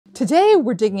Today,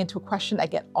 we're digging into a question I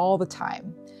get all the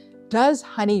time. Does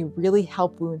honey really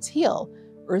help wounds heal,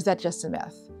 or is that just a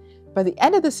myth? By the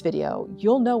end of this video,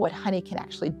 you'll know what honey can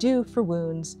actually do for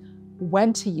wounds,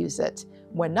 when to use it,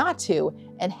 when not to,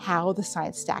 and how the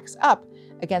science stacks up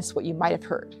against what you might have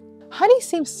heard. Honey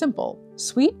seems simple,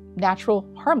 sweet,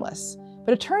 natural, harmless,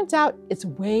 but it turns out it's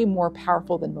way more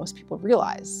powerful than most people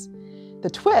realize. The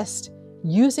twist,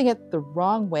 using it the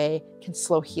wrong way can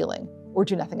slow healing or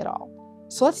do nothing at all.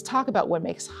 So let's talk about what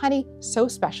makes honey so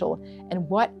special and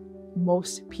what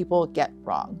most people get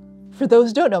wrong. For those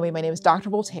who don't know me, my name is Dr.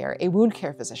 Voltaire, a wound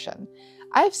care physician.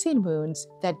 I've seen wounds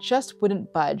that just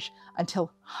wouldn't budge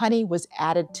until honey was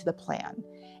added to the plan.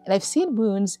 And I've seen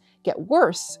wounds get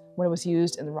worse when it was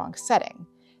used in the wrong setting.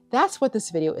 That's what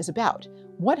this video is about,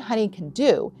 what honey can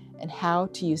do and how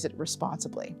to use it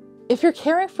responsibly. If you're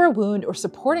caring for a wound or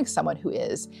supporting someone who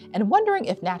is, and wondering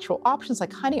if natural options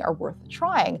like honey are worth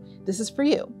trying, this is for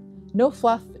you. No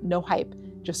fluff, no hype,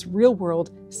 just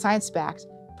real-world, science-backed,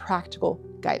 practical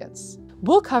guidance.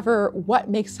 We'll cover what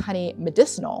makes honey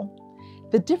medicinal,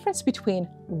 the difference between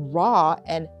raw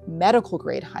and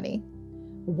medical-grade honey,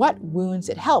 what wounds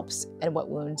it helps and what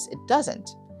wounds it doesn't,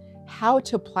 how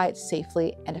to apply it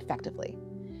safely and effectively.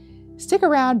 Stick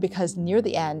around because near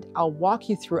the end, I'll walk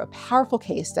you through a powerful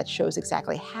case that shows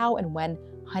exactly how and when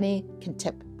honey can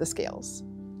tip the scales.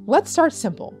 Let's start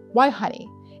simple. Why honey?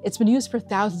 It's been used for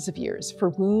thousands of years for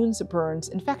wounds, burns,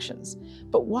 infections.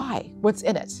 But why? What's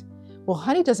in it? Well,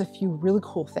 honey does a few really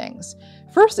cool things.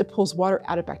 First, it pulls water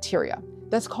out of bacteria.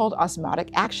 That's called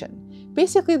osmotic action.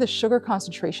 Basically, the sugar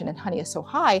concentration in honey is so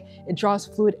high, it draws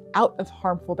fluid out of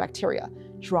harmful bacteria,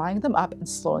 drying them up and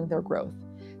slowing their growth.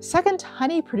 Second,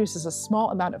 honey produces a small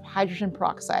amount of hydrogen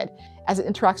peroxide as it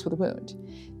interacts with the wound.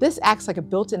 This acts like a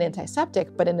built-in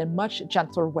antiseptic, but in a much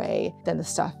gentler way than the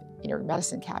stuff in your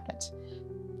medicine cabinet.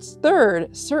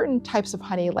 Third, certain types of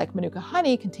honey, like Manuka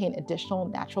honey, contain additional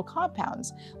natural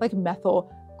compounds, like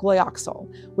methyl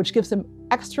glyoxal, which gives them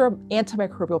extra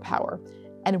antimicrobial power.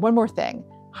 And one more thing,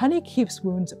 honey keeps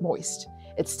wounds moist.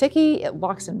 It's sticky, it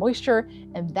locks in moisture,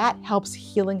 and that helps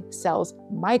healing cells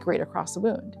migrate across the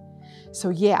wound. So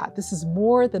yeah, this is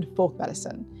more than folk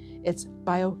medicine. It's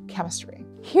biochemistry.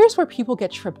 Here's where people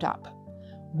get tripped up.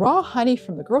 Raw honey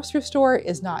from the grocery store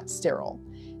is not sterile.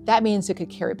 That means it could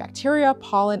carry bacteria,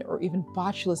 pollen, or even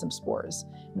botulism spores.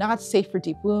 Not safe for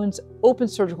deep wounds, open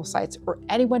surgical sites, or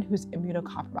anyone who's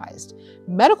immunocompromised.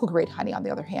 Medical-grade honey, on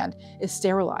the other hand, is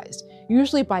sterilized,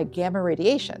 usually by gamma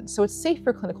radiation, so it's safe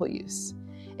for clinical use.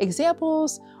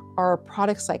 Examples are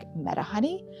products like Meta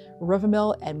Honey,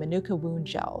 Revamil, and Manuka Wound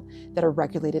Gel that are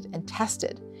regulated and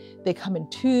tested. They come in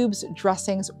tubes,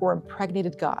 dressings, or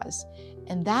impregnated gauze.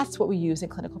 And that's what we use in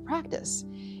clinical practice.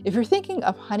 If you're thinking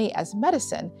of honey as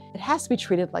medicine, it has to be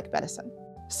treated like medicine.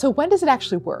 So when does it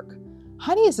actually work?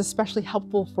 Honey is especially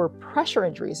helpful for pressure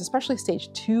injuries, especially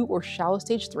stage 2 or shallow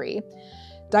stage 3,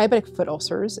 diabetic foot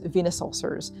ulcers, venous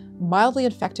ulcers, mildly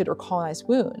infected or colonized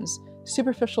wounds,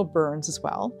 superficial burns as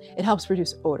well. It helps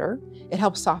reduce odor. It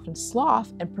helps soften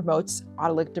slough and promotes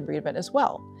otolith debridement as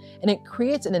well. And it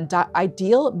creates an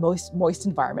ideal moist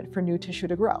environment for new tissue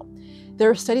to grow. There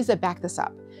are studies that back this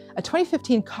up. A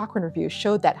 2015 Cochrane review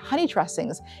showed that honey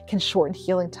dressings can shorten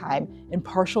healing time in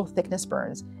partial thickness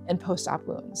burns and post-op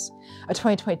wounds. A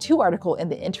 2022 article in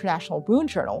the International Wound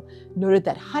Journal noted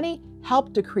that honey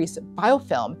helped decrease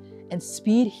biofilm and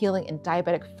speed healing in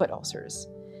diabetic foot ulcers.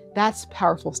 That's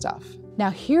powerful stuff. Now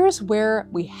here's where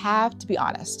we have to be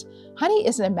honest. Honey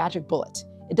isn't a magic bullet.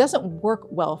 It doesn't work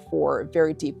well for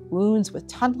very deep wounds with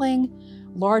tunneling,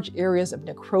 large areas of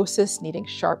necrosis needing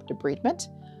sharp debridement,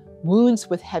 wounds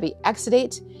with heavy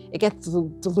exudate. It gets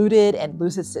diluted and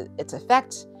loses its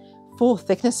effect, full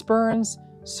thickness burns,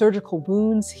 surgical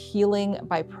wounds healing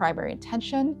by primary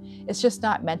intention. It's just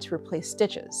not meant to replace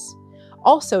stitches.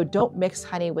 Also, don't mix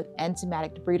honey with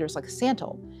enzymatic debriders like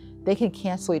Santal. They can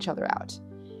cancel each other out.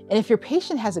 And if your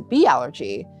patient has a bee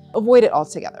allergy, avoid it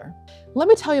altogether. Let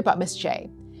me tell you about Miss J.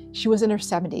 She was in her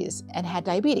 70s and had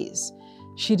diabetes.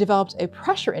 She developed a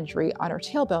pressure injury on her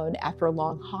tailbone after a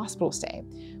long hospital stay.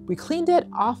 We cleaned it,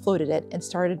 offloaded it, and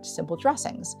started simple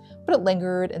dressings, but it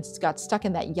lingered and got stuck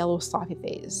in that yellow sloppy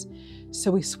phase. So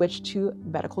we switched to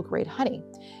medical grade honey.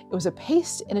 It was a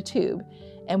paste in a tube,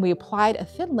 and we applied a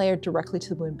thin layer directly to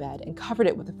the wound bed and covered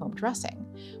it with a foam dressing.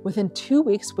 Within 2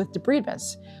 weeks with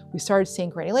debridements, we started seeing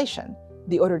granulation.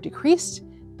 The odor decreased,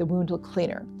 the wound looked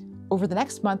cleaner. Over the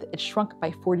next month, it shrunk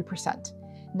by 40%.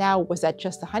 Now, was that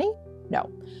just the honey? No.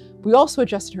 We also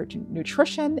adjusted her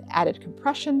nutrition, added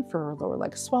compression for her lower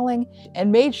leg swelling,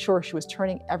 and made sure she was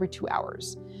turning every 2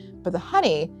 hours. But the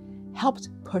honey helped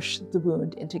push the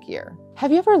wound into gear.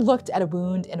 Have you ever looked at a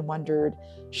wound and wondered,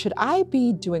 should I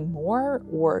be doing more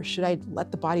or should I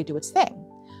let the body do its thing?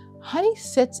 Honey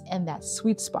sits in that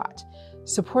sweet spot,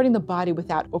 supporting the body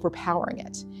without overpowering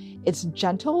it. It's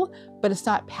gentle, but it's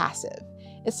not passive.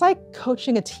 It's like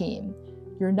coaching a team.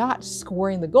 You're not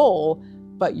scoring the goal,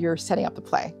 but you're setting up the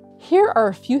play. Here are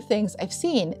a few things I've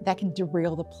seen that can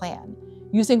derail the plan.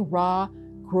 Using raw,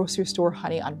 grocery store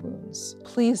honey on wounds.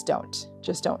 Please don't,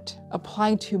 just don't.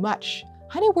 Applying too much.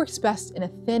 Honey works best in a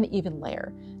thin, even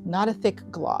layer, not a thick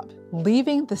glob.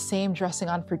 Leaving the same dressing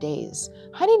on for days.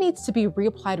 Honey needs to be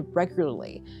reapplied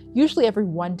regularly, usually every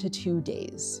 1 to 2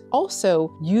 days.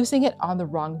 Also, using it on the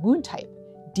wrong wound type.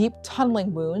 Deep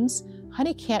tunneling wounds,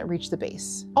 honey can't reach the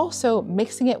base. Also,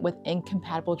 mixing it with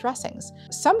incompatible dressings.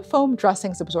 Some foam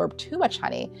dressings absorb too much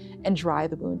honey and dry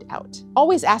the wound out.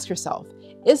 Always ask yourself,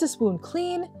 is this wound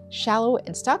clean, shallow,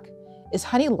 and stuck? Is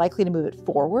honey likely to move it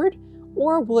forward,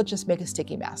 or will it just make a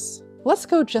sticky mess? Let's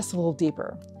go just a little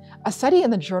deeper. A study in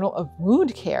the Journal of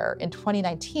Wound Care in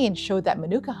 2019 showed that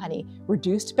Manuka honey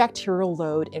reduced bacterial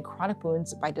load in chronic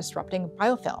wounds by disrupting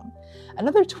biofilm.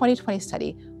 Another 2020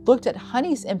 study looked at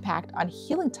honey's impact on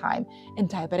healing time in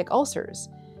diabetic ulcers.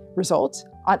 Result: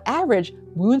 on average,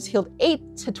 wounds healed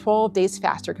 8 to 12 days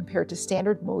faster compared to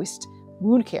standard moist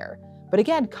wound care. But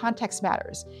again, context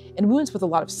matters. In wounds with a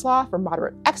lot of slough or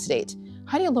moderate exudate,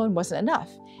 honey alone wasn't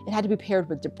enough. It had to be paired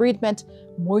with debridement,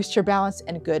 moisture balance,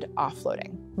 and good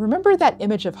offloading. Remember that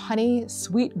image of honey,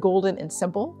 sweet, golden, and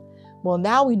simple? Well,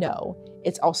 now we know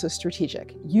it's also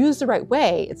strategic. Used the right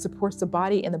way, it supports the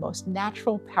body in the most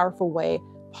natural, powerful way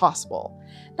possible.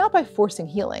 Not by forcing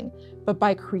healing, but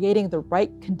by creating the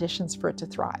right conditions for it to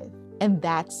thrive. And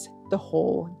that's the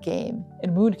whole game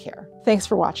in wound care. Thanks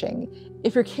for watching.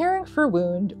 If you're caring for a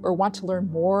wound or want to learn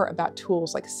more about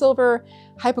tools like silver,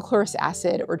 hypochlorous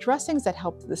acid, or dressings that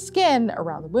help the skin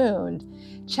around the wound,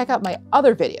 check out my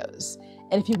other videos.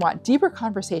 And if you want deeper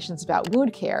conversations about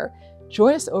wound care,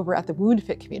 join us over at the Wound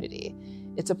Fit community.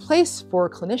 It's a place for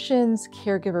clinicians,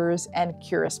 caregivers, and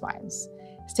curious minds.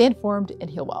 Stay informed and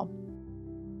heal well.